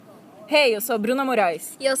Hey, eu sou Bruna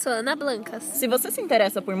Moraes. E eu sou Ana Blancas. Se você se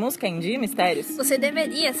interessa por música indie e mistérios, você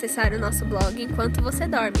deveria acessar o nosso blog Enquanto, Você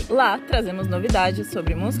Dorme. Lá trazemos novidades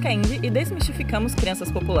sobre música indie e desmistificamos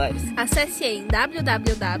crenças populares. Acesse em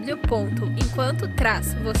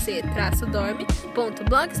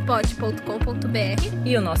www.enquanto-você-dorme.blogspot.com.br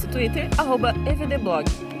e o nosso Twitter, @evdblog.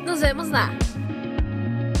 Nos vemos lá!